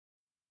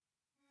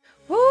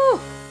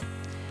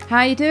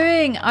How you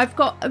doing? I've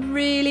got a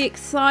really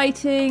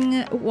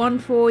exciting one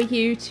for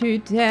you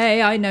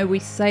today. I know we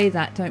say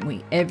that, don't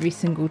we, every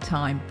single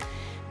time.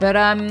 But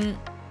I'm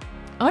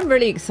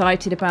really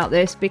excited about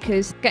this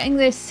because getting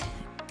this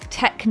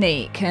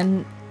technique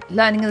and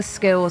learning the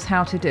skills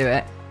how to do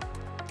it,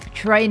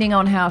 training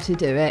on how to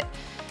do it,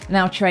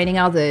 now training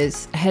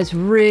others has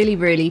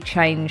really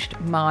changed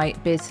my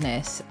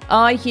business.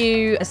 Are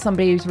you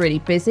somebody who's really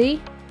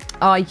busy?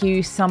 Are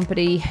you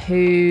somebody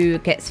who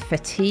gets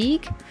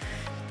fatigue?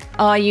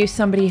 Are you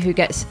somebody who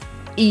gets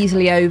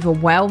easily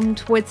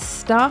overwhelmed with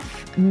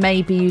stuff?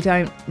 Maybe you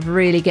don't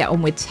really get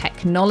on with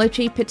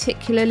technology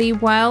particularly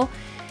well.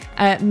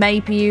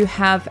 Maybe you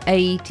have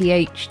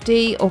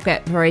ADHD or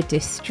get very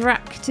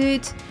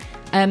distracted.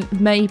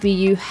 Maybe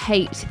you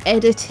hate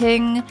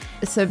editing,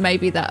 so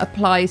maybe that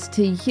applies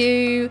to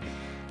you.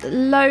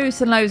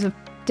 Loads and loads of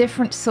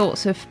different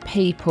sorts of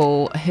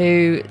people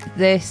who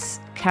this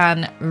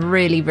can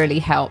really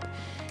help.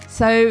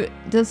 So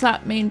does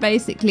that mean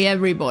basically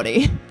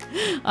everybody?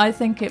 I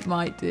think it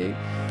might do.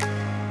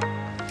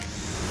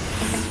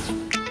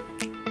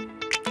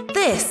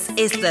 This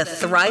is the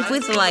Thrive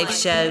with Live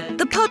show,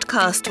 the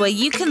podcast where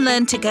you can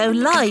learn to go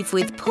live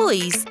with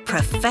poise,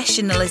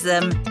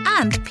 professionalism,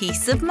 and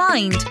peace of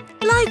mind.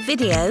 Live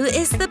video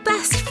is the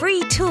best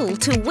free tool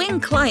to win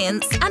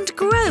clients and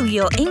grow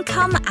your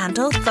income and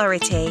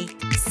authority.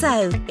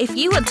 So, if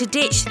you want to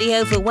ditch the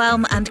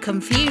overwhelm and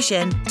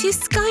confusion to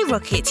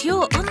skyrocket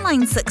your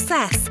online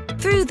success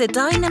through the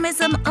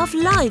dynamism of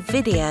live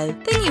video,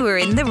 then you are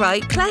in the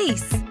right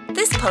place.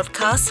 This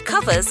podcast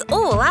covers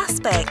all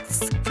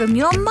aspects, from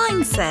your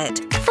mindset,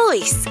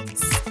 voice,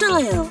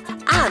 style,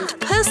 and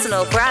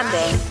personal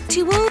branding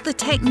to all the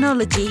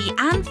technology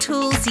and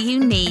tools you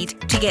need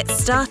to get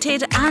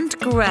started and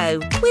grow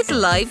with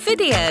live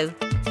video.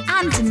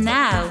 And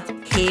now,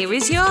 here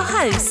is your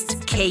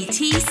host,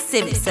 Katie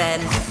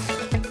Simpson.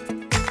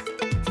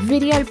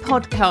 Video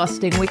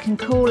podcasting, we can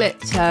call it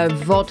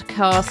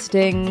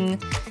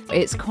vodcasting.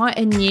 It's quite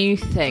a new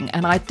thing,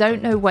 and I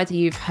don't know whether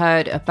you've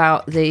heard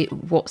about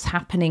what's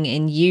happening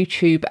in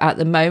YouTube at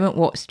the moment,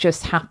 what's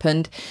just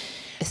happened.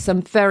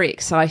 Some very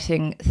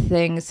exciting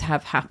things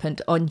have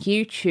happened on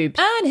YouTube.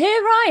 And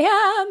here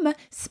I am,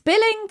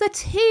 spilling the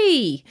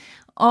tea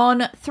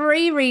on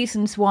 3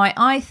 reasons why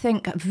I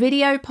think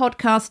video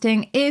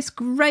podcasting is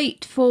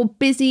great for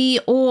busy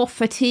or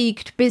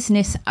fatigued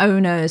business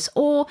owners,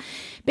 or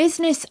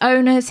business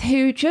owners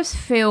who just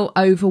feel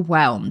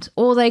overwhelmed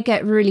or they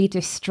get really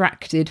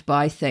distracted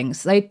by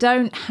things. They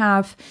don't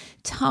have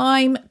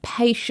time,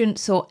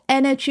 patience, or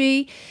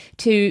energy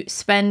to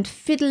spend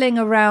fiddling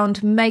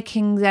around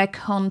making their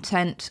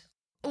content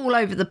all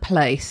over the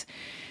place.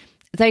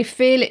 They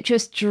feel it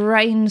just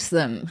drains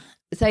them.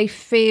 They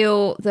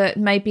feel that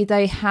maybe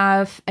they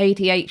have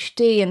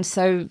ADHD and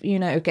so,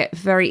 get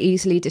very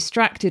easily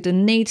distracted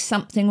and need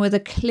something with a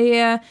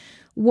clear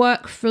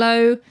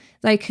workflow.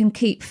 They can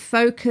keep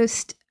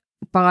focused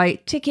by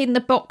ticking the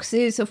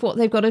boxes of what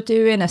they've got to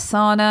do in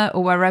Asana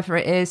or wherever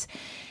it is.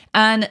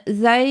 And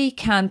they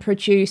can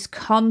produce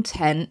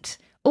content,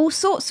 all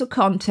sorts of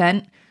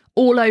content,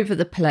 all over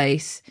the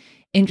place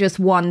in just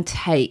one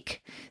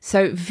take.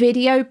 So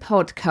video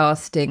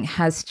podcasting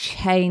has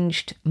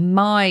changed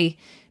my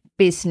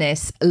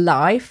business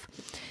life.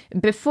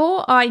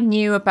 Before I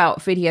knew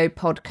about video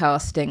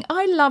podcasting,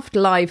 I loved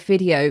live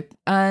video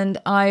and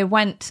I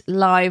went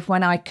live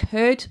when I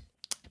could,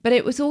 but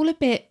it was all a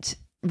bit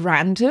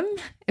random.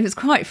 It was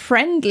quite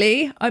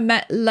friendly. I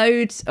met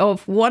loads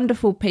of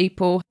wonderful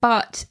people,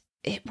 but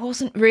it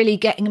wasn't really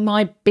getting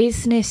my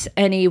business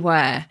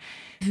anywhere.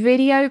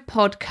 Video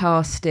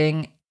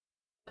podcasting,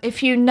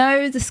 if you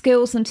know the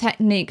skills and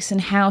techniques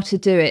and how to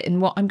do it and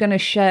what I'm going to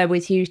share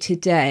with you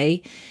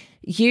today,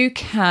 you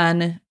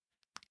can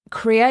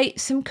create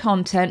some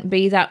content,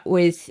 be that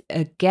with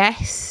a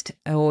guest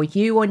or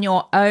you on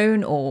your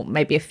own, or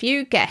maybe a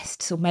few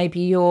guests, or maybe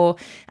you're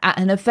at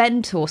an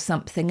event or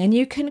something, and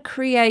you can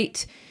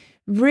create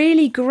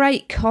really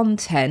great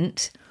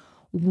content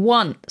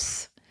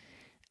once,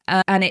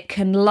 and it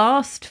can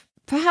last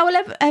for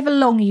however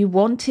long you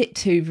want it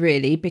to,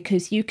 really,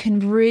 because you can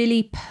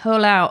really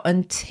pull out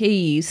and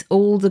tease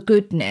all the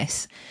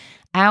goodness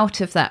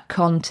out of that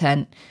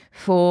content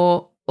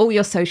for all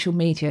your social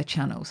media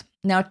channels.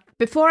 Now,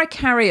 before I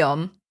carry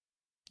on,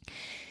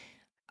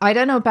 I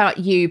don't know about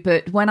you,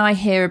 but when I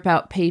hear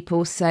about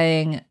people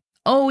saying,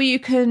 oh, you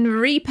can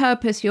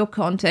repurpose your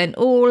content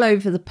all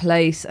over the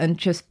place and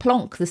just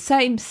plonk the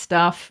same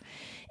stuff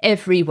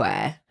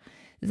everywhere,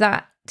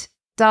 that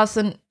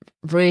doesn't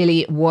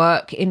really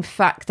work. In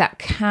fact, that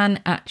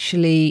can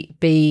actually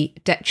be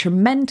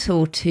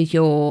detrimental to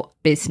your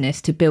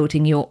business, to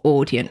building your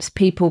audience.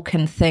 People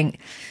can think,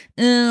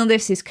 oh,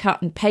 this is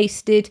cut and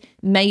pasted.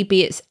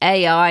 Maybe it's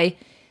AI.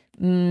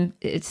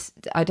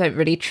 I don't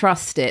really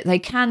trust it. They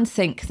can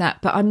think that,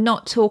 but I'm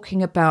not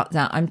talking about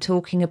that. I'm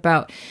talking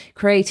about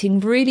creating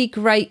really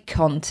great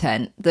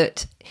content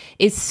that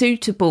is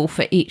suitable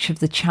for each of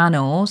the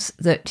channels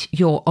that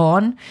you're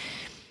on.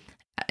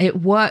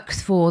 It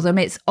works for them.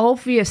 It's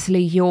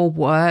obviously your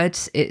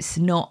words. It's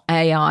not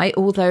AI,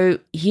 although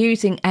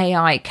using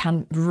AI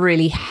can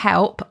really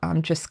help.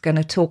 I'm just going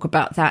to talk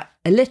about that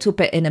a little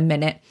bit in a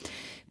minute.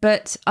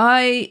 But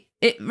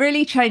it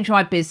really changed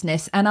my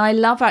business, and I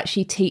love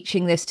actually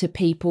teaching this to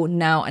people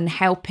now and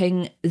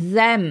helping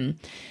them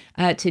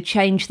to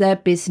change their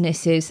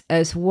businesses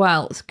as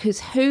well.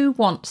 Because who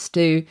wants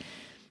to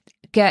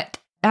get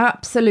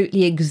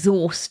absolutely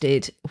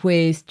exhausted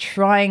with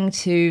trying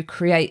to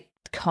create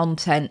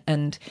content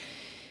and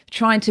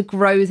trying to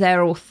grow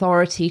their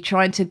authority,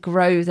 trying to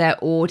grow their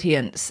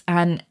audience?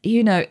 And,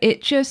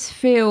 it just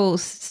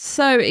feels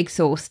so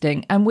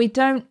exhausting. And we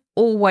don't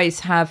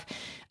always have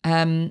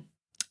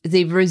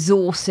the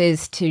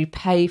resources to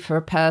pay for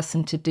a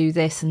person to do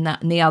this and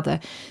that and the other.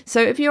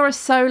 So if you're a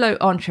solo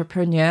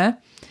entrepreneur,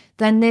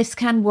 then this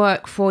can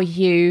work for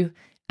you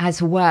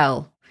as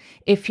well.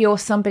 If you're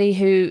somebody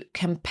who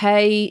can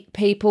pay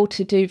people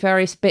to do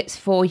various bits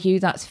for you,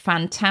 that's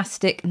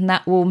fantastic. And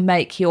that will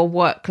make your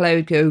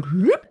workload go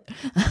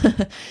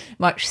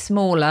much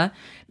smaller.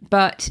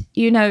 But,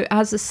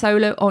 as a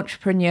solo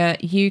entrepreneur,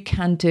 you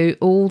can do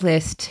all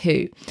this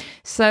too.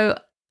 So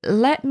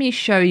let me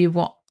show you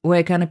what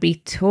we're going to be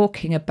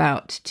talking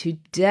about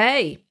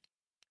today.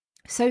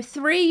 So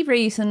 3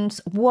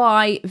 reasons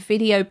why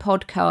video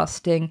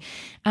podcasting.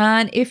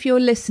 And if you're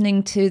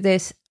listening to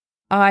this,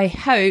 I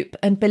hope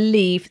and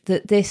believe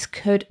that this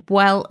could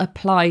well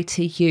apply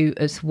to you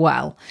as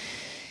well.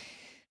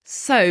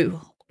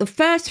 So the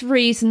first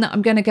reason that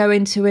I'm going to go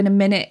into in a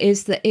minute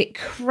is that it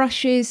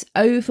crushes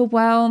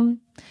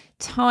overwhelm,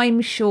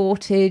 time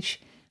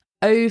shortage,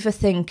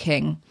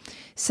 overthinking.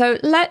 So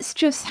let's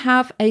just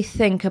have a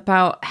think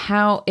about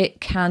how it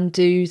can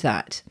do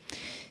that.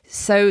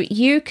 So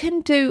you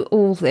can do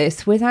all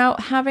this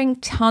without having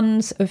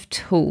tons of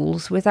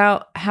tools,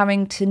 without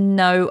having to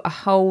know a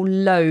whole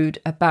load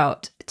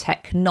about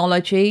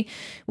technology,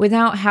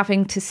 without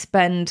having to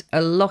spend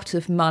a lot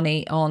of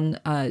money on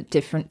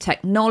different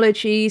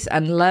technologies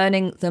and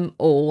learning them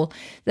all.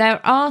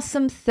 There are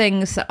some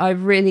things that I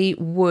really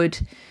would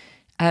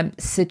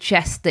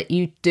suggest that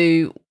you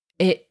do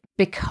it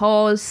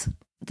because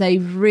they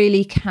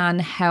really can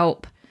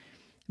help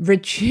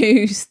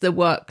reduce the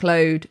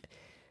workload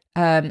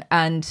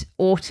and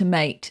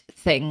automate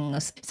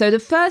things. So the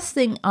first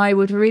thing I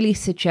would really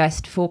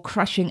suggest for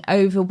crushing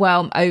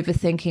overwhelm,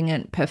 overthinking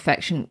and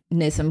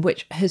perfectionism,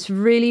 which has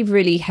really,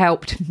 really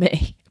helped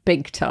me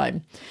big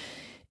time,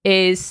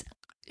 is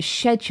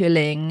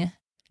scheduling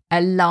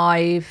a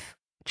live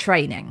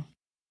training,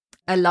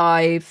 a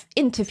live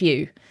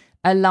interview,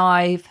 a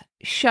live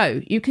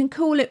show. You can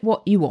call it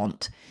what you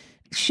want.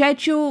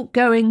 Schedule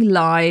going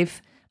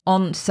live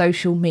on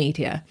social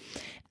media.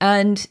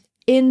 And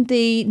in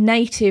the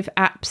native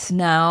apps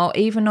now,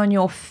 even on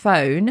your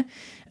phone,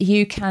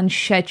 you can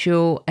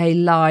schedule a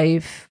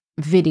live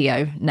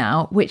video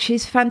now, which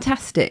is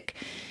fantastic.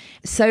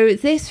 So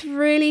this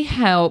really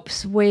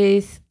helps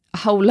with a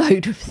whole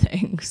load of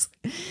things.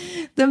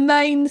 The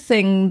main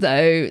thing,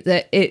 though,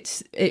 that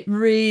it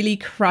really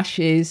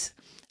crushes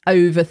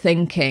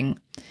overthinking.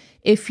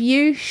 If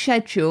you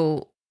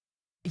schedule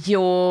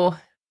your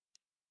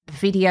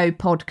video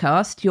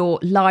podcast, your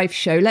live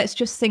show, let's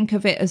just think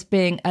of it as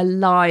being a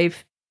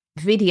live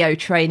video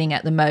training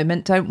at the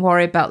moment. Don't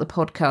worry about the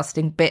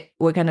podcasting bit.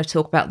 We're going to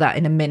talk about that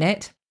in a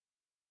minute.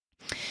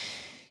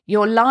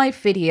 Your live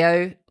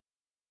video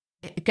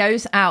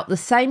goes out the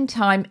same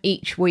time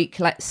each week,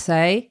 let's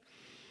say,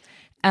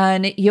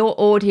 and your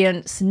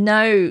audience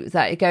know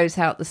that it goes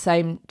out the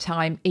same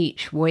time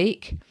each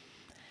week.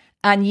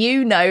 And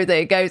you know that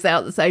it goes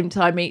out the same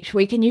time each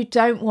week, and you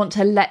don't want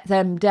to let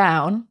them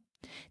down.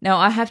 Now,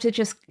 I have to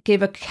just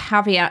give a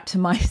caveat to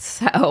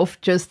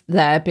myself just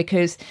there,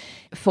 because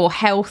for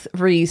health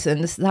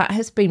reasons, that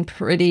has been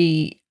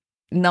pretty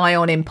nigh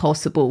on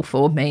impossible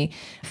for me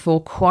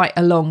for quite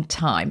a long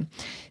time.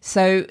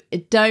 So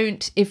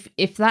don't,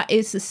 if that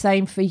is the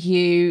same for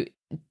you,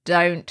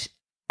 don't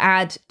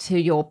add to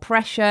your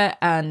pressure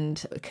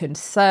and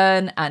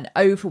concern and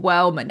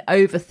overwhelm and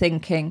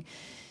overthinking.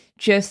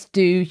 Just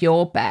do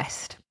your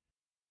best.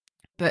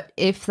 But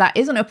if that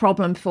isn't a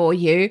problem for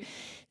you,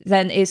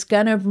 then it's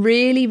going to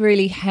really,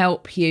 really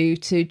help you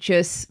to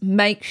just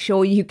make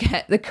sure you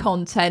get the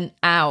content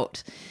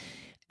out.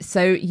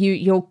 So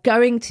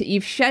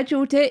you've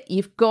scheduled it,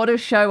 you've got to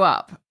show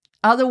up.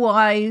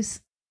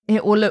 Otherwise,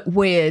 it will look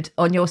weird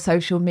on your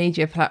social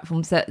media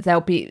platforms that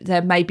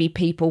there may be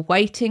people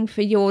waiting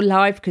for your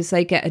live because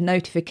they get a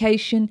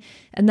notification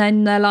and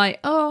then they're like,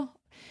 oh,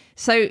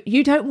 so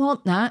you don't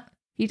want that.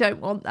 You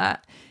don't want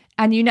that.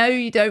 And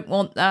you don't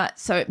want that.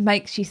 So it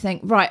makes you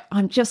think, right,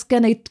 I'm just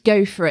going to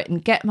go for it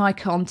and get my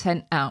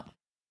content out.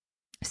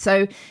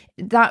 So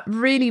that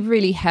really,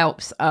 really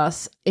helps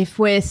us if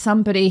we're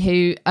somebody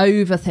who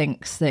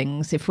overthinks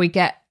things, if we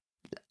get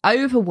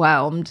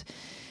overwhelmed,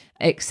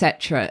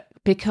 etc.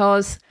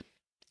 Because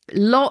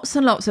lots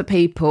and lots of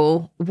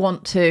people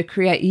want to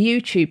create a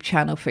YouTube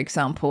channel, for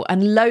example,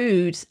 and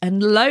loads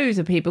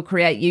of people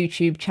create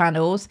YouTube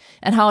channels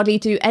and hardly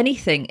do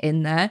anything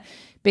in there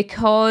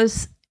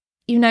because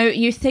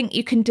you think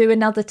you can do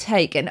another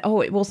take and,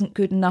 oh, it wasn't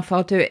good enough,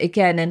 I'll do it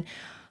again. And,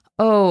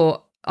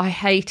 oh, I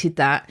hated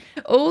that.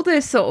 All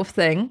this sort of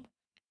thing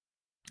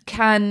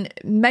can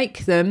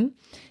make them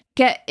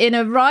get in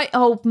a right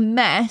old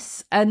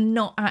mess and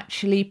not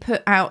actually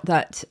put out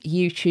that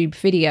YouTube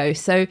video.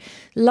 So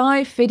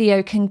live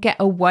video can get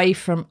away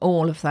from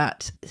all of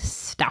that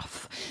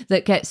stuff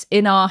that gets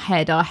in our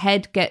head. Our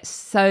head gets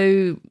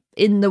so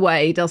in the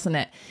way, doesn't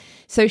it?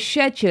 So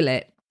schedule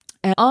it.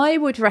 I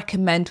would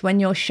recommend when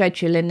you're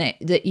scheduling it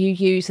that you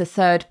use a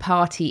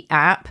third-party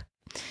app,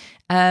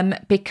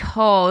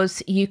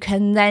 because you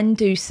can then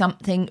do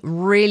something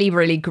really,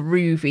 really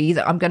groovy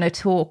that I'm going to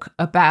talk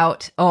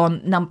about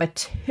on number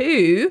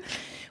 2,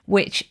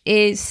 which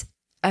is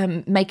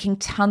making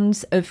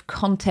tons of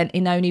content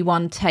in only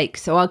one take.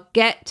 So I'll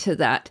get to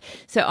that.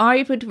 So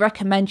I would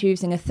recommend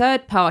using a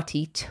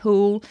third-party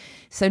tool.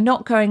 So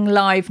not going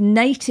live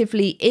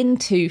natively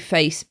into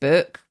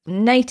Facebook,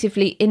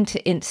 natively into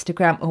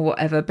Instagram or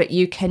whatever, but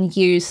you can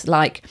use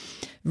like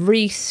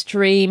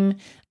Restream.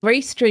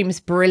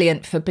 Restream's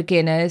brilliant for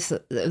beginners.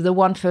 The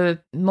one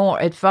for more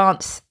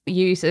advanced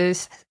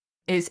users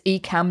is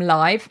Ecamm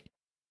Live,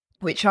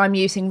 which I'm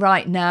using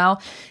right now.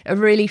 A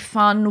really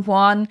fun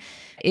one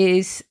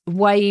is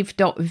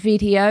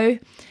wave.video.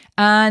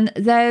 And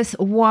there's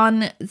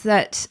one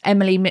that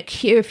Emily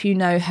McHugh, if you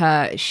know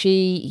her,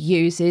 she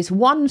uses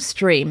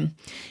OneStream,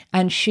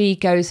 and she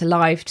goes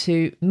live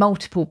to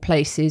multiple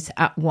places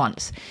at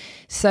once.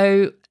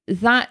 So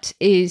that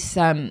is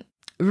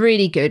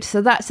really good.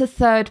 So that's a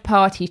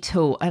third-party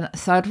tool. And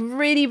so I'd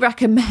really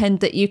recommend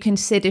that you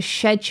consider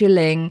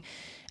scheduling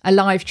a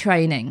live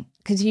training,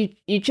 because you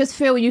just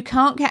feel you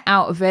can't get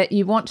out of it.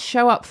 You want to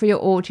show up for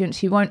your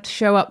audience. You want to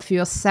show up for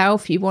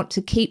yourself. You want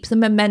to keep the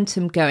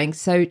momentum going.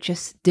 So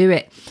just do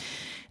it.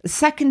 The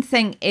second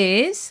thing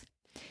is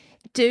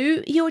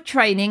do your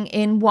training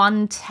in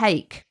one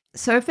take.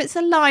 So if it's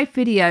a live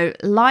video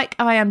like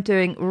I am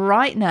doing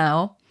right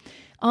now,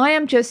 I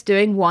am just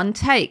doing one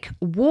take,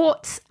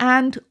 warts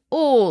and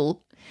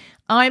all.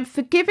 I'm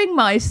forgiving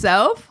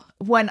myself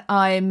when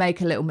I make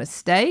a little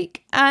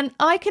mistake, and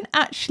I can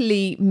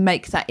actually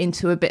make that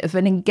into a bit of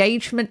an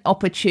engagement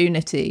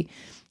opportunity.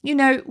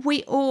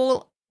 We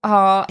all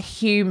are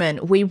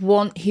human. We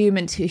want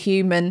human to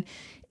human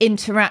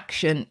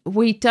interaction.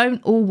 We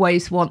don't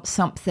always want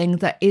something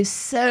that is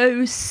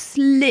so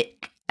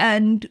slick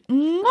and,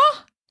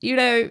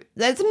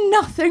 there's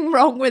nothing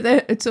wrong with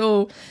it at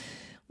all.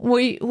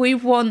 We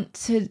want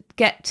to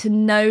get to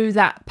know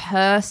that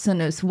person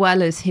as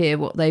well as hear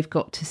what they've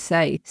got to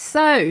say.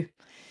 So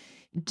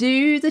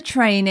do the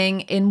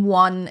training in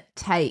one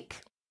take.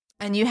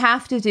 And you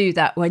have to do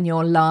that when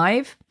you're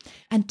live.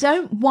 And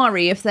don't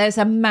worry if there's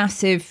a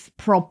massive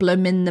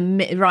problem in the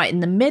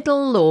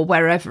middle or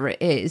wherever it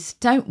is.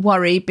 Don't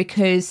worry,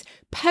 because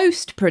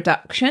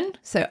post-production,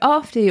 so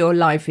after your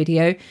live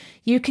video,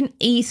 you can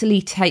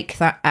easily take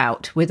that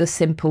out with a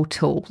simple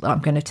tool that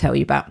I'm going to tell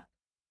you about.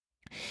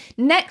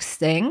 Next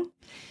thing,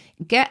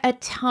 get a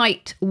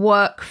tight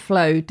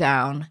workflow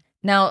down.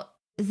 Now,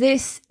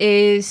 this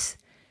is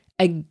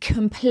a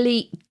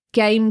complete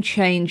game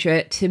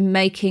changer to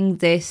making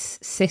this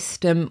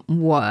system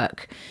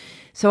work.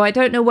 So I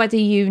don't know whether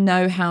you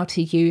know how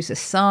to use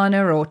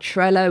Asana or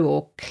Trello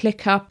or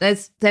ClickUp.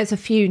 There's a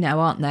few now,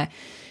 aren't there?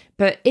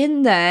 But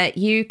in there,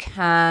 you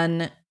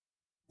can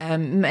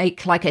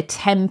make like a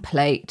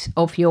template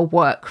of your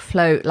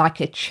workflow, like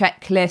a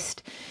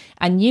checklist.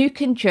 And you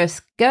can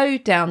just go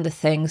down the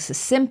things, the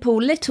simple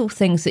little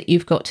things that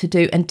you've got to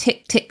do, and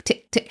tick, tick,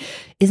 tick, tick.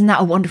 Isn't that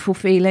a wonderful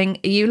feeling?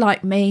 Are you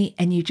like me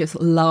and you just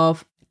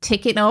love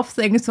ticking off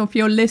things off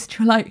your list?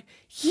 You're like,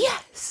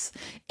 yes,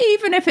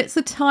 even if it's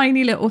a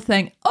tiny little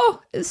thing.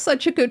 Oh, it's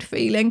such a good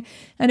feeling.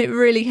 And it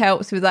really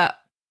helps with that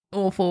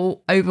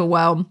awful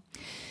overwhelm.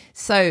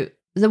 So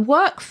the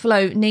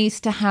workflow needs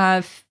to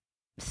have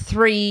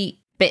 3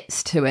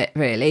 bits to it,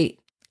 really.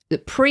 The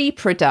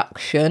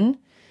pre-production,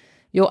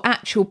 your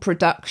actual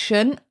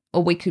production,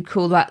 or we could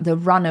call that the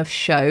run of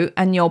show,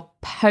 and your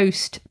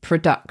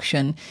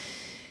post-production.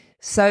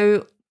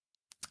 So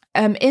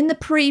in the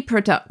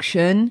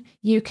pre-production,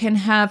 you can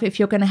have, if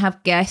you're going to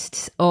have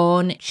guests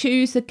on,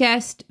 choose a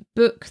guest,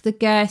 book the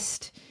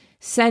guest,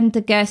 send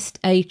the guest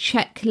a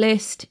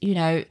checklist.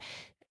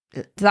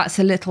 That's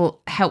a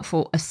little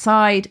helpful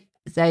aside.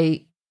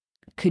 They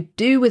could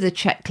do with a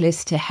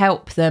checklist to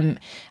help them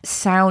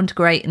sound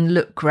great and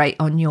look great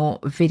on your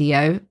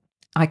video.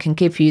 I can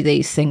give you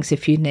these things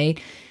if you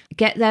need.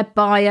 Get their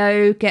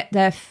bio, get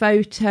their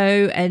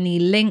photo, any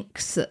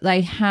links that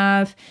they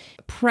have,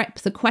 prep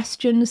the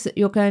questions that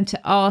you're going to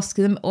ask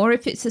them, or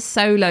if it's a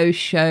solo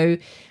show,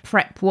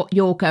 prep what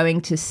you're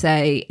going to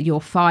say,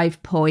 your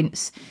 5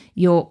 points,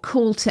 your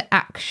call to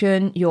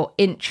action, your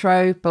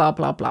intro, blah,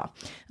 blah, blah.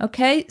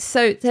 Okay,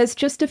 so there's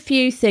just a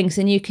few things,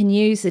 and you can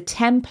use a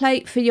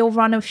template for your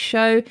run of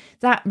show.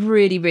 That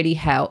really, really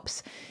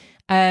helps.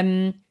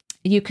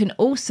 You can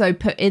also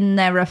put in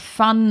there a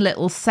fun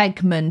little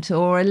segment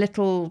or a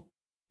little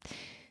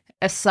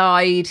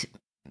aside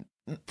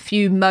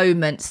few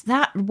moments.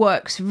 That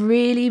works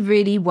really,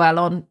 really well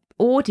on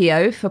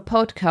audio for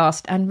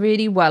podcast and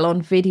really well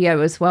on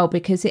video as well,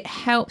 because it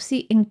helps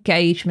the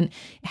engagement,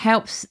 it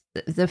helps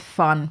the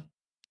fun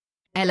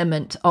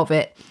element of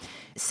it.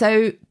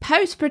 So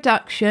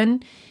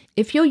post-production,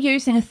 if you're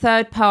using a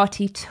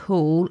third-party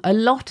tool, a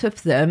lot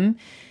of them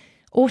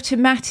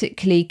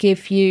automatically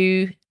give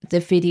you the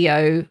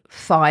video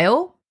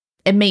file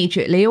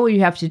immediately. All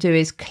you have to do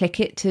is click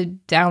it to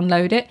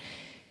download it,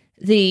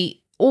 the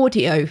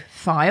audio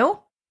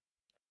file,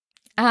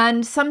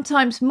 and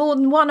sometimes more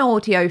than one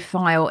audio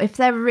file. If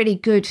they're really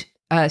good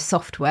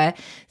software,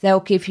 they'll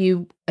give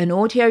you an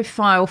audio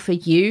file for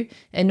you,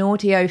 an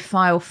audio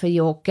file for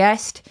your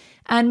guest,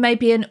 and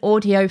maybe an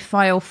audio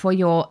file for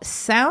your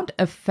sound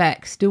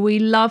effects. Do we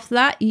love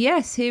that?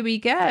 Yes, here we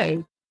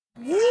go.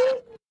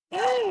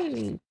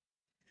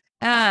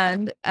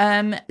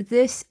 And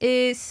this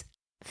is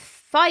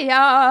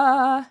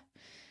fire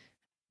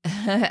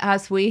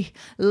as we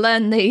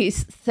learn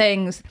these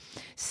things.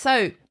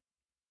 So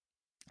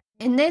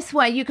in this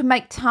way, you can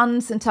make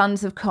tons and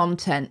tons of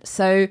content.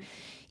 So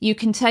you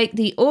can take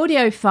the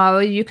audio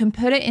file, you can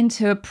put it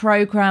into a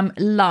program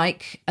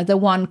like the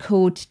one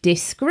called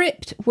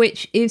Descript,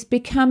 which is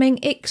becoming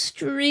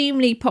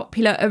extremely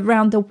popular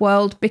around the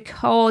world,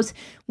 because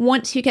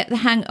once you get the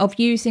hang of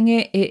using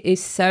it, it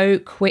is so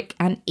quick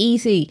and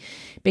easy,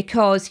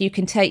 because you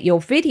can take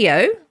your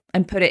video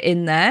and put it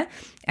in there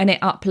and it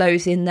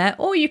uploads in there,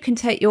 or you can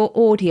take your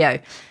audio.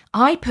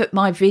 I put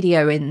my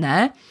video in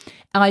there.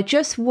 I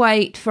just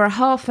wait for a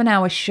half an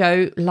hour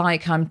show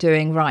like I'm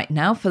doing right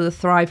now for the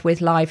Thrive with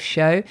Live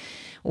show.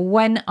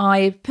 When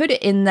I put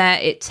it in there,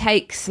 it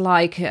takes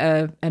like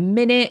a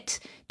minute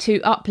to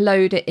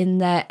upload it in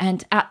there.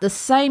 And at the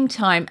same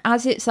time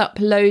as it's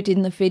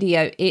uploading the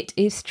video, it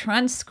is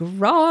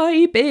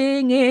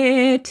transcribing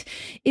it.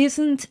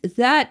 Isn't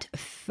that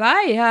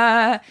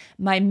fire?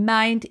 My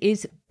mind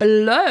is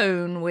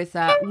blown with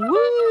that.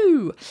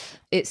 Woo!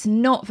 It's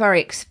not very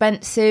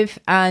expensive,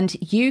 and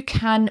you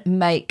can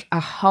make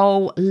a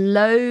whole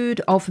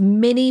load of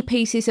mini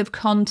pieces of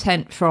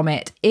content from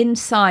it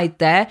inside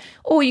there,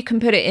 or you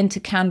can put it into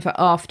Canva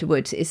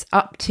afterwards. It's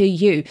up to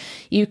you.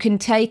 You can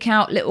take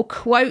out little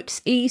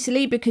quotes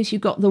easily because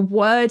you've got the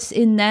words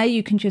in there.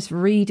 You can just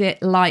read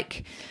it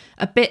like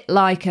a bit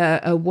like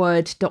a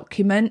Word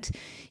document.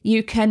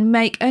 You can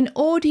make an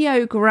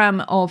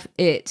audiogram of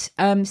it.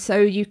 So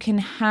you can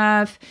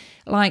have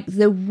like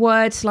the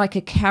words like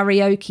a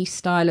karaoke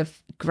style of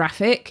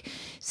graphic.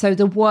 So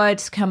the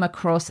words come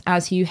across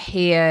as you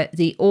hear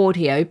the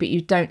audio, but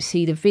you don't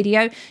see the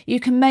video.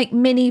 You can make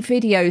mini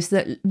videos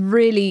that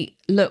really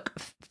look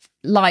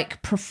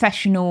like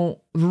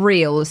professional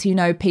reels, you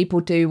know, people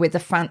do with the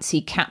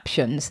fancy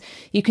captions.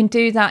 You can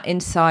do that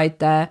inside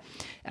there.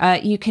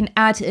 You can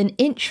add an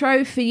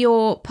intro for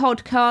your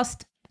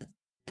podcast.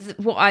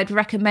 What I'd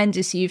recommend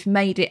is you've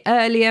made it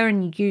earlier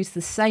and you use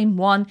the same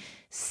one.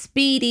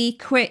 Speedy,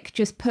 quick,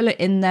 just pull it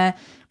in there.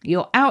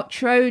 Your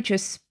outro,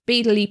 just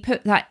speedily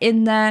put that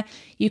in there.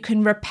 You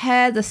can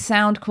repair the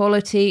sound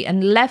quality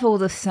and level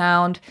the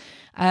sound.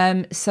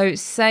 So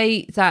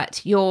say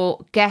that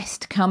your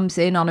guest comes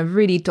in on a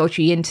really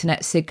dodgy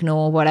internet signal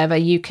or whatever,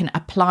 you can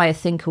apply a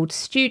thing called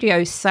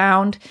Studio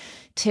Sound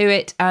to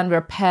it and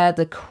repair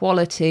the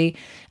quality.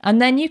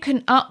 And then you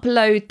can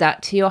upload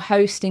that to your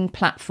hosting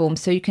platform.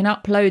 So you can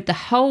upload the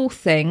whole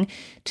thing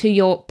to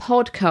your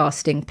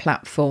podcasting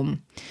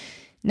platform.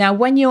 Now,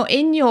 when you're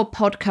in your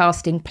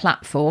podcasting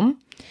platform,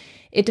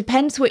 it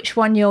depends which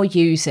one you're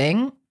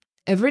using.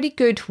 A really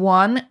good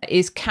one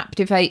is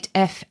Captivate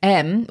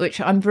FM,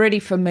 which I'm really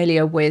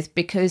familiar with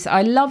because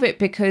I love it,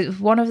 because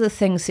one of the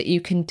things that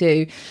you can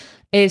do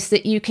is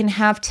that you can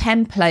have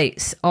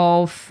templates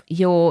of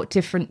your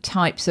different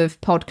types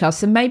of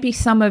podcasts. And maybe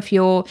some of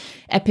your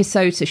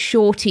episodes are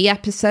shorty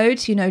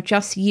episodes, you know,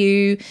 just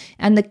you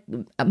and the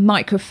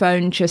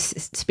microphone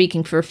just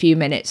speaking for a few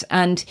minutes.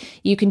 And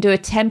you can do a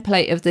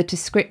template of the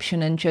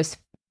description and just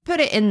put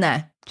it in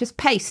there, just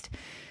paste.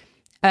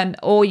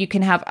 Or you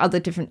can have other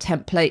different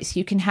templates.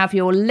 You can have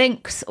your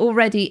links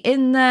already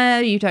in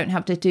there. You don't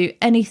have to do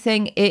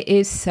anything. It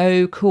is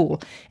so cool.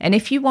 And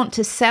if you want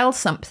to sell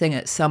something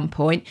at some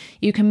point,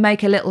 you can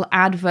make a little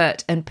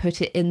advert and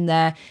put it in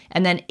there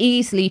and then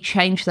easily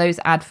change those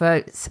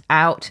adverts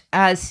out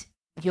as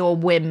your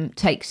whim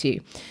takes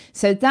you.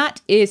 So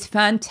that is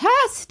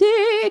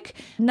fantastic.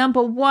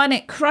 Number one,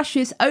 it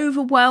crushes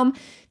overwhelm,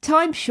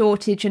 time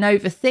shortage and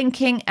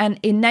overthinking, and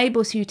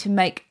enables you to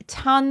make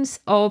tons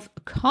of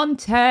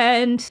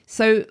content.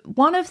 So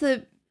one of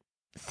the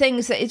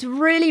things that is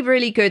really,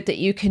 really good that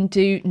you can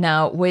do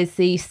now with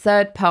these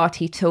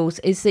third-party tools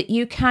is that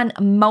you can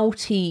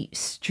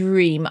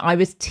multi-stream. I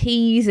was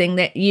teasing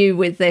you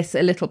with this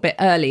a little bit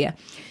earlier.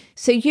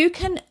 So you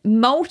can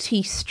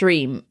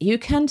multi-stream. You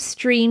can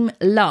stream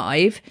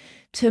live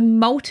to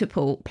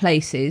multiple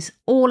places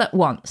all at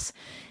once.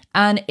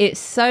 And it's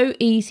so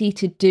easy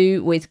to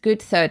do with good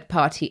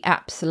third-party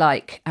apps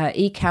like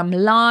Ecamm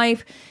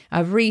Live,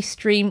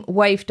 Restream,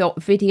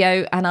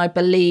 Wave.video, and I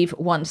believe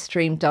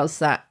OneStream does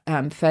that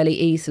fairly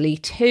easily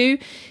too.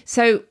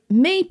 So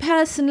me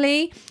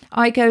personally,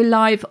 I go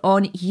live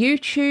on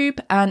YouTube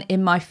and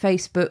in my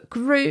Facebook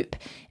group,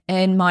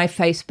 in my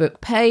Facebook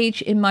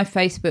page, in my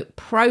Facebook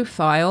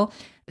profile.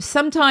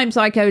 Sometimes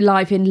I go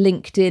live in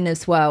LinkedIn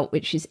as well,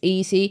 which is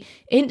easy.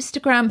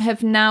 Instagram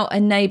have now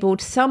enabled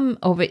some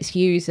of its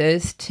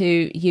users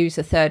to use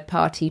a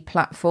third-party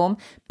platform,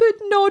 but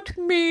not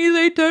me.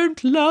 They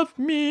don't love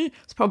me.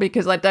 It's probably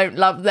because I don't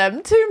love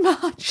them too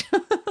much.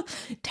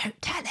 Don't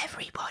tell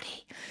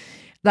everybody.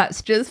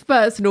 That's just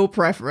personal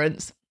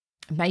preference.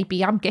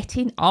 Maybe I'm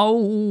getting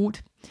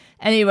old.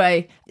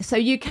 Anyway, so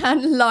you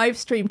can live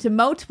stream to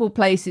multiple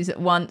places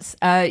at once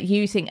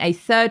using a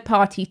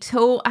third-party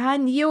tool,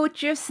 and you're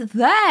just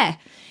there.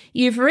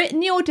 You've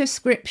written your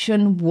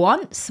description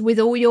once with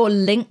all your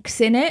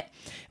links in it,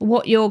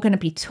 what you're going to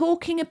be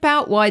talking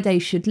about, why they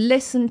should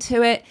listen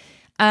to it,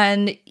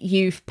 and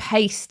you've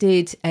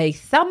pasted a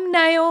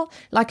thumbnail,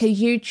 like a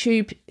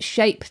YouTube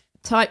shape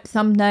type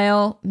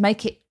thumbnail,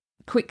 make it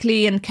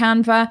quickly in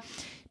Canva,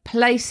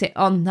 place it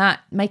on that,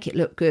 make it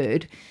look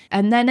good,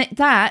 and then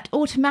that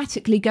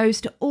automatically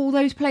goes to all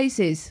those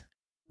places.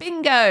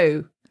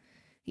 Bingo!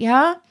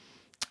 Yeah?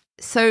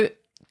 So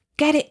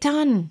get it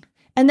done.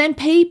 And then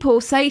people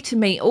say to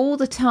me all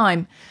the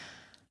time,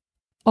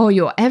 oh,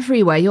 you're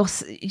everywhere. You're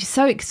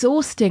so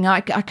exhausting.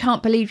 I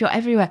can't believe you're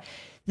everywhere.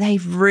 They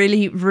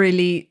really,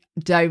 really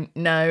don't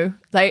know.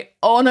 They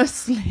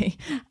honestly,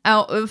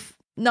 out of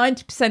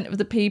 90% of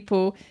the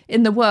people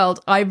in the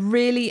world, I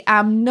really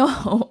am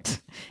not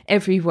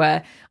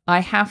everywhere. I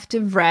have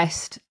to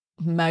rest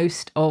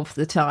most of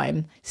the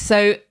time.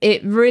 So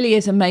it really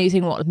is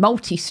amazing what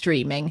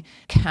multi-streaming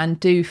can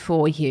do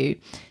for you.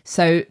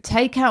 So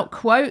take out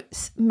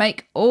quotes,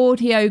 make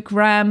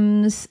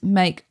audiograms,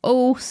 make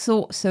all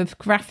sorts of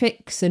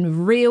graphics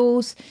and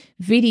reels,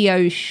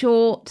 video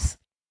shorts.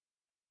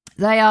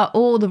 They are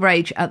all the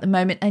rage at the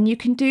moment, and you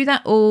can do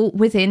that all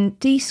within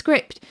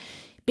Descript.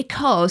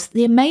 Because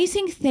the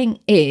amazing thing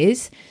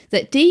is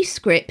that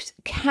Descript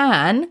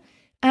can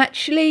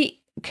actually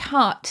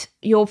cut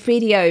your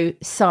video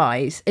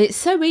size. It's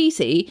so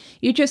easy.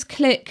 You just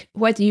click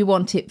whether you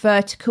want it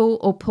vertical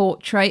or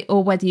portrait,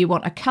 or whether you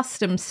want a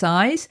custom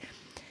size.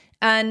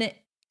 And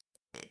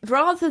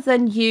rather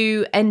than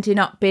you ending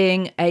up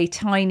being a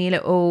tiny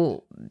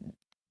little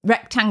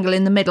rectangle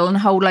in the middle and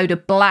a whole load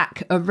of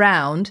black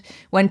around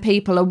when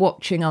people are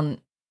watching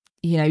on,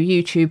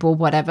 YouTube or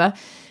whatever,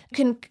 you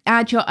can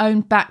add your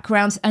own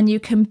backgrounds, and you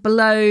can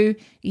blow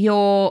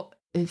your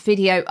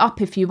video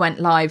up if you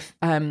went live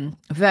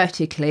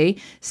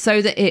vertically,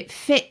 so that it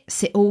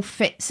all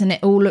fits and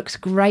it all looks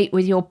great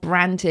with your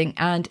branding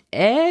and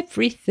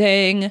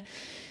everything.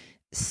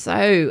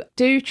 So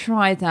do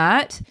try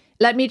that.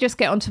 Let me just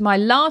get on to my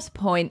last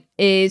point,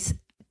 is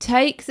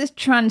take the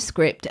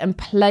transcript and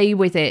play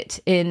with it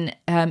in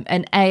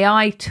an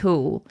AI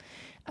tool,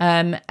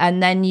 and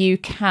then you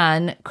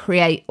can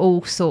create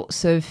all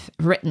sorts of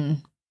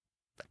written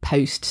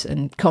posts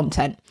and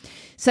content.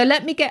 So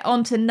let me get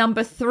on to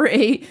number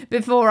 3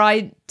 before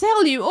I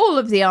tell you all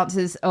of the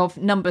answers of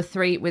number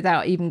 3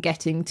 without even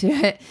getting to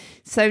it.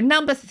 So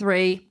number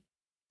 3,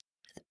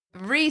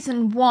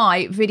 reason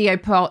why video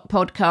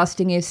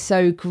podcasting is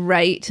so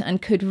great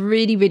and could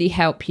really, really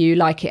help you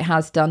like it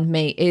has done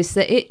me is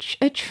that it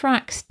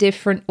attracts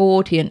different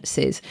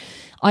audiences.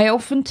 I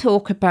often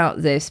talk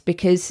about this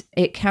because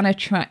it can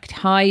attract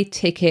high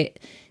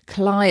ticket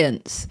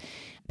clients.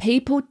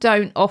 People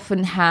don't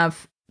often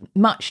have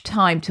much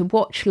time to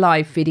watch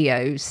live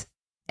videos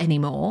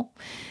anymore.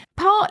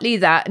 Partly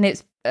that,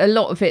 and a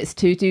lot of it's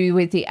to do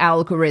with the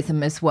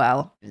algorithm as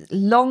well.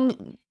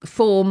 Long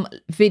form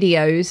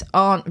videos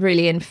aren't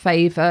really in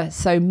favor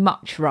so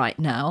much right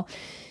now.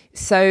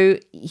 So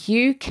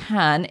you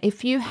can,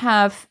 if you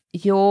have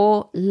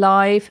your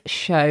live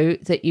show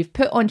that you've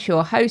put onto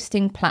your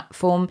hosting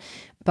platform,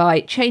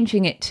 by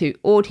changing it to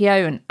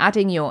audio and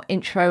adding your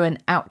intro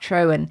and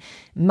outro and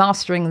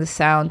mastering the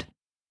sound,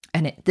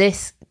 and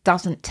this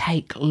doesn't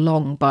take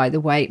long, by the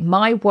way.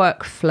 My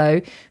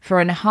workflow for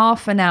a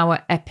half an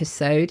hour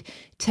episode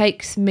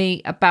takes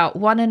me about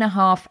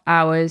 1.5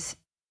 hours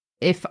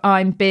if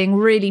I'm being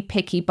really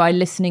picky by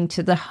listening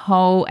to the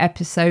whole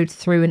episode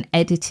through and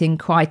editing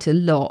quite a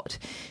lot.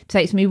 It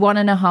takes me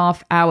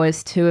 1.5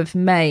 hours to have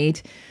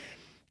made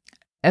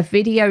a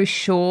video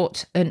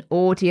short, an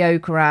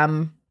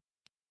audiogram,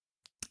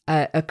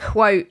 a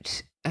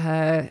quote,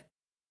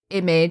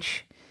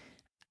 image,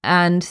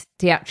 and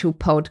the actual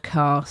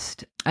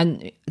podcast.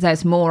 And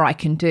there's more I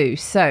can do.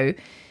 So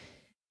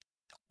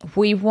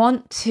we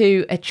want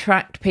to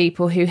attract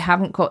people who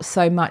haven't got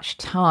so much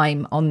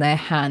time on their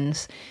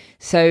hands.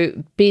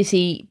 So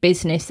busy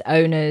business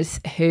owners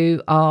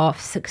who are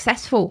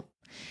successful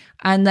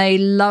and they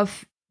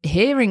love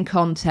hearing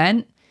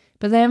content,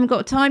 but they haven't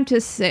got time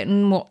to sit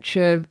and watch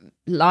a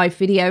live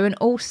video. And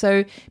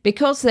also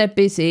because they're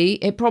busy,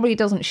 it probably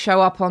doesn't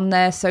show up on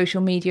their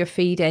social media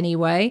feed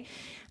anyway.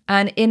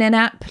 And in an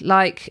app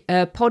like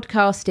a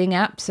podcasting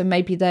app, so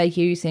maybe they're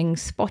using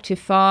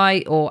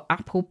Spotify or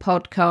Apple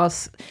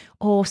Podcasts,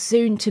 or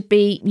soon to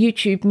be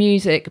YouTube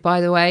Music,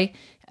 by the way.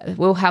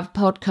 We'll have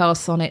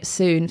podcasts on it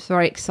soon. It's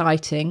very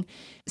exciting.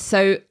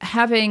 So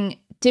having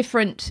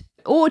different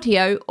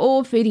audio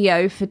or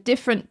video for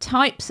different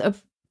types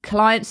of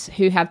clients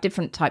who have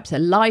different types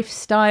of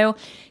lifestyle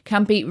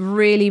can be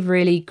really,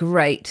 really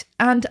great.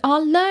 And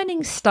our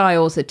learning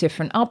styles are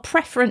different. Our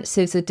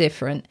preferences are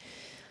different.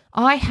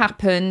 I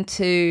happen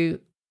to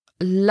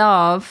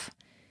love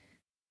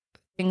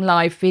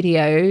live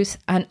videos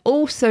and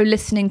also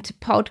listening to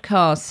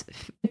podcasts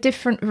for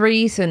different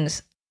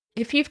reasons.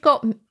 If you've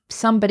got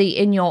somebody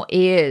in your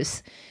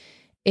ears,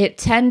 it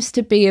tends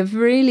to be a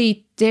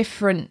really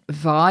different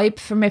vibe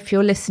from if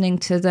you're listening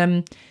to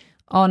them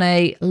on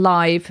a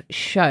live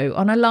show.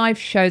 On a live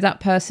show, that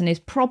person is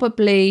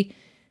probably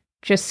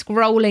just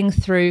scrolling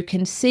through,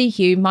 can see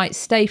you, might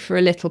stay for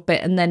a little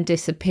bit and then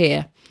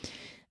disappear.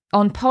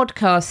 On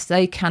podcasts,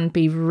 they can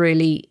be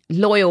really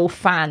loyal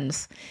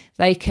fans.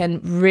 They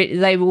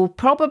will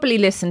probably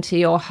listen to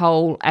your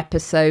whole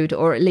episode,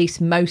 or at least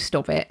most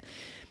of it.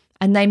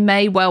 And they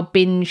may well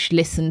binge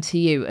listen to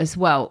you as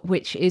well,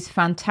 which is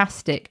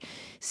fantastic.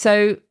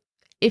 So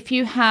if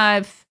you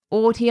have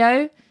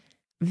audio,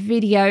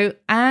 video,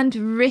 and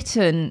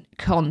written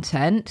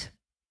content,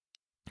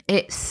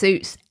 it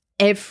suits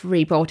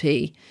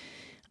everybody.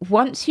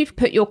 Once you've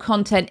put your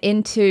content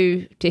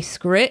into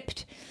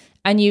Descript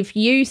and you've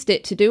used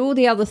it to do all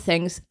the other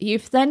things,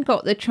 you've then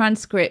got the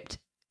transcript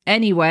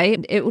anyway.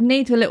 It will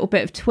need a little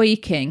bit of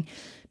tweaking,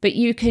 but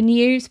you can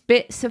use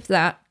bits of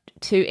that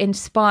to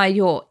inspire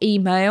your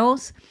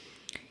emails.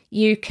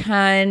 You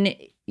can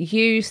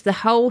use the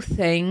whole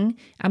thing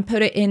and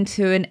put it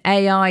into an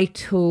AI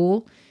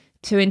tool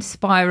to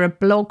inspire a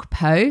blog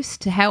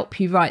post, to help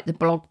you write the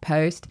blog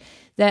post.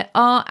 There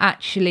are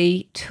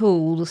actually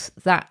tools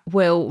that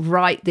will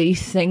write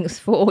these things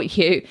for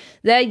you.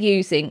 They're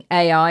using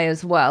AI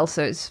as well,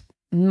 so it's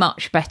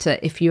much better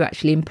if you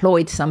actually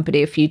employed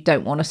somebody if you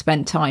don't want to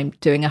spend time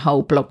doing a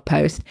whole blog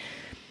post.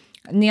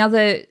 And the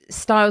other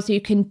styles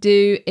you can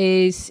do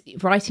is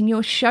writing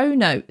your show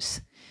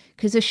notes,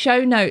 because a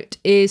show note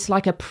is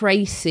like a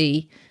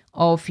précis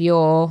of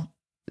your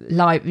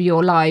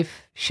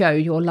live show,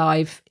 your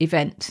live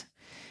event,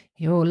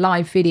 your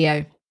live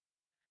video.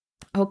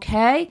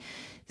 Okay,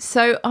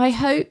 so I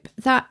hope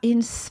that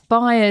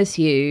inspires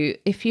you.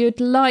 If you'd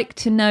like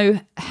to know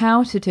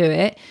how to do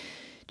it,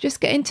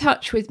 just get in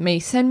touch with me.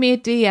 Send me a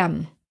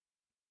DM.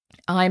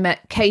 I'm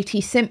at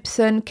Katy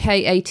Simpson,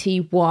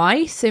 Katy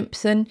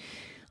Simpson,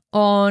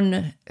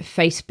 on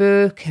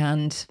Facebook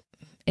and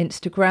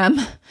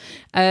Instagram,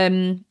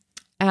 and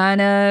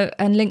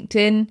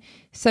LinkedIn.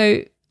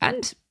 So,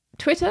 and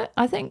Twitter,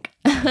 I think.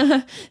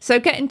 So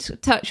get in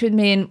touch with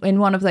me in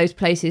one of those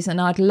places, and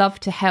I'd love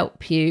to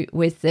help you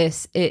with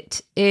this.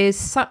 It is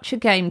such a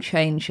game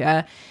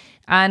changer,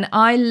 and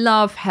I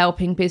love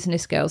helping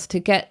business girls to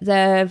get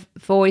their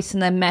voice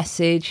and their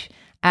message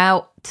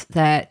out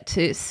there,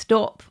 to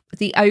stop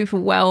the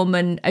overwhelm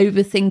and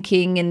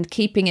overthinking and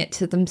keeping it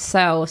to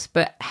themselves,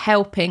 but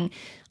helping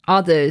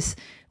others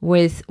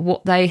with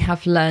what they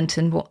have learnt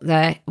and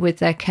with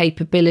their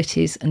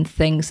capabilities and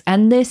things.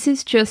 And this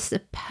is just the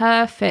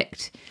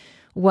perfect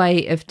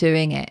way of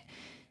doing it.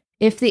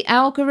 If the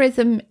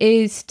algorithm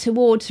is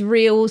towards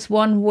reels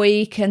one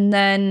week and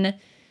then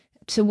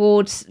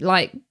towards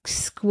like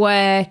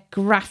square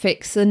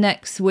graphics the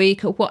next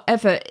week or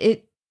whatever,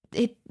 it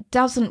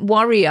doesn't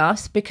worry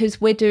us, because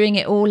we're doing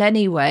it all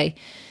anyway.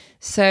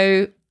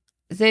 So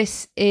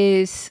this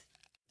is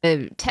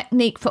a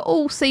technique for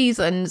all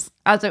seasons,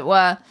 as it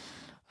were,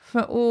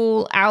 for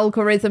all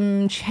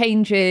algorithm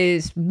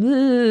changes,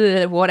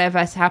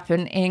 whatever's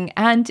happening,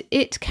 and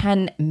it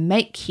can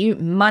make you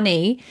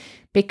money,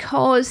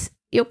 because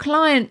your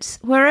clients,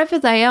 wherever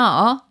they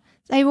are,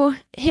 they will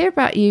hear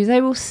about you,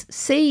 they will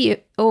see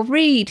or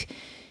read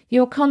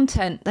your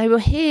content, they will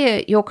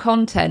hear your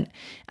content,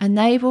 and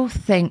they will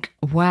think,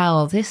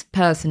 wow, this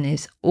person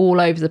is all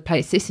over the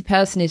place. This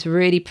person is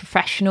really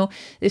professional.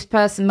 This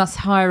person must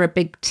hire a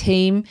big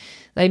team.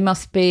 They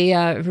must be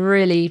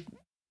really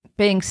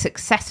being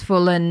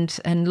successful,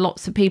 and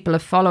lots of people are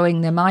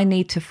following them. I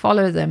need to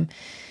follow them.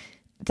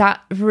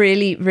 That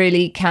really,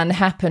 really can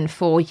happen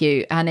for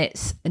you, and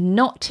it's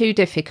not too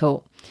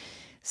difficult.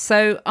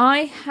 So I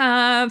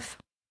have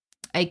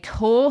a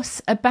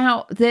course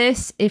about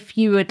this if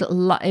you would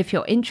if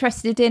you're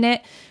interested in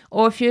it,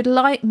 or if you'd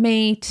like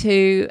me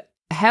to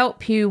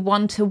help you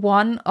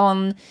one-to-one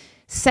on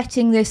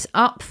setting this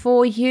up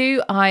for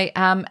you. I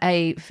am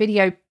a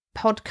video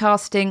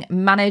podcasting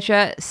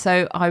manager,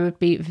 so I would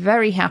be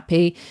very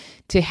happy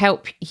to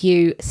help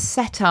you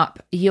set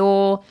up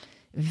your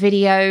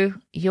video,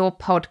 your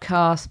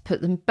podcast,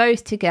 put them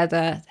both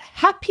together.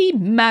 Happy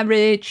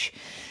marriage.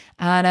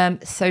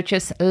 And so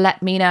just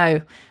let me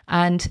know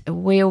and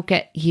we'll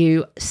get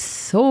you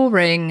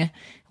soaring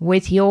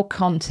with your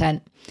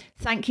content.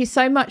 Thank you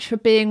so much for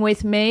being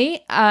with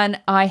me,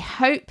 and I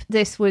hope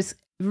this was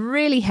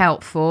really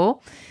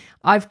helpful.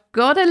 I've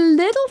got a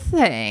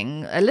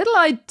little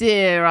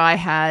idea I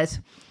had.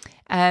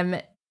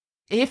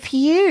 If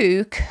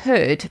you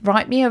could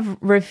write me a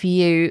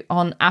review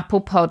on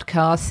Apple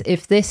Podcasts,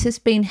 if this has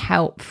been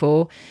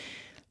helpful,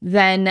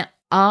 then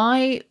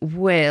I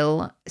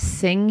will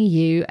sing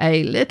you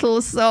a little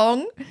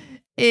song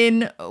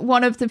in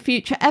one of the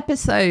future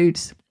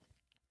episodes.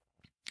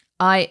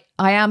 I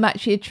am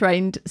actually a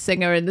trained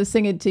singer and a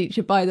singing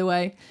teacher, by the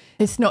way.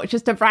 It's not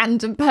just a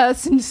random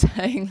person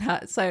saying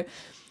that. So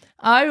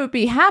I would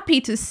be happy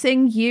to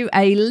sing you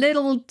a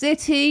little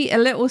ditty, a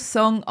little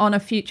song on a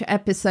future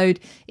episode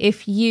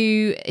if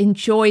you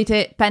enjoyed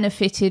it,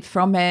 benefited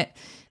from it,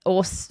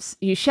 or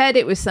you shared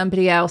it with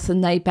somebody else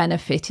and they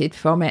benefited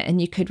from it. And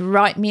you could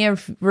write me a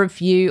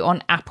review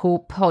on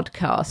Apple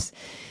Podcasts.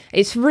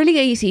 It's really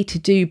easy to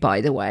do,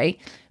 by the way.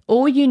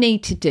 All you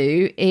need to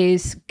do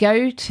is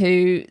go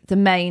to the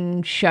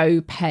main show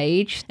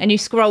page and you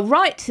scroll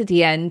right to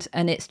the end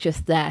and it's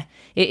just there.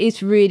 It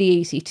is really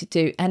easy to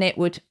do, and it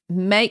would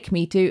make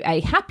me do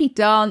a happy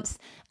dance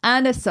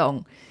and a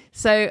song.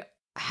 So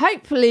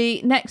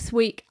hopefully next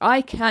week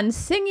I can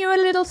sing you a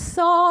little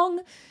song.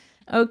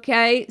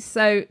 Okay,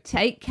 so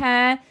take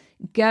care,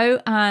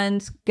 go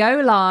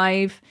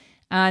live.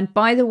 And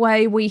by the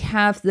way, we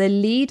have the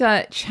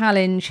Leader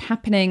Challenge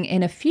happening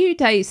in a few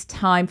days'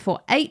 time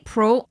for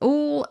April,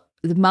 all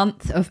the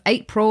month of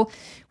April.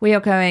 We are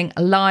going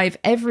live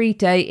every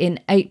day in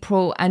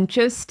April and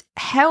just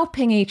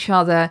helping each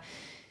other.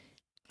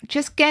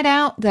 Just get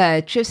out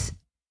there, just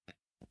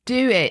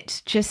do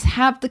it. Just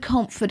have the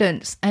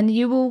confidence and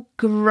you will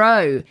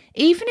grow.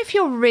 Even if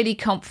you're a really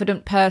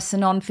confident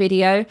person on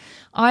video,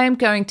 I am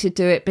going to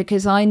do it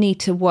because I need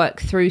to work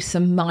through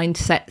some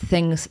mindset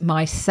things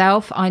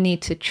myself. I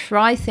need to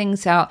try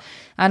things out,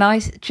 and I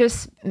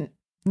just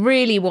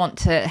really want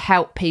to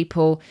help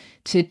people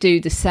to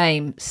do the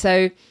same.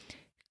 So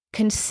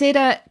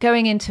consider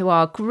going into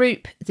our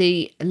group,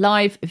 the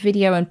Live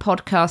Video and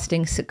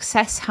Podcasting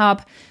Success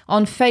Hub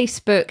on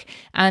Facebook,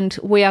 and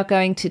we are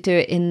going to do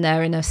it in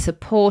there in a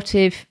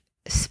supportive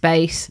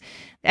space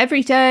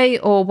every day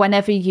or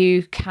whenever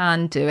you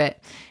can do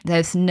it.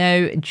 There's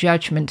no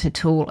judgment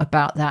at all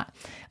about that.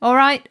 All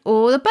right,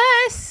 all the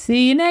best.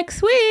 See you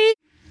next week.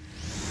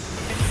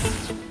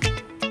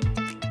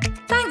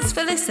 Thanks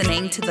for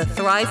listening to the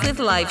Thrive with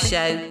Live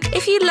show.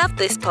 If you love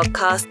this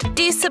podcast,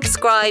 do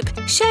subscribe,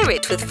 share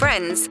it with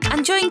friends,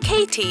 and join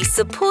Katie's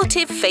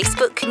supportive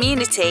Facebook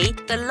community,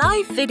 the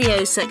Live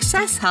Video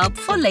Success Hub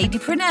for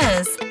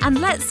Ladypreneurs.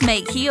 And let's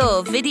make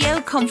your video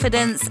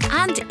confidence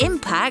and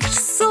impact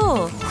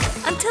soar.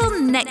 Until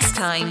next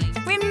time,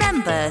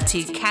 remember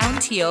to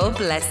count your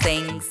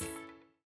blessings.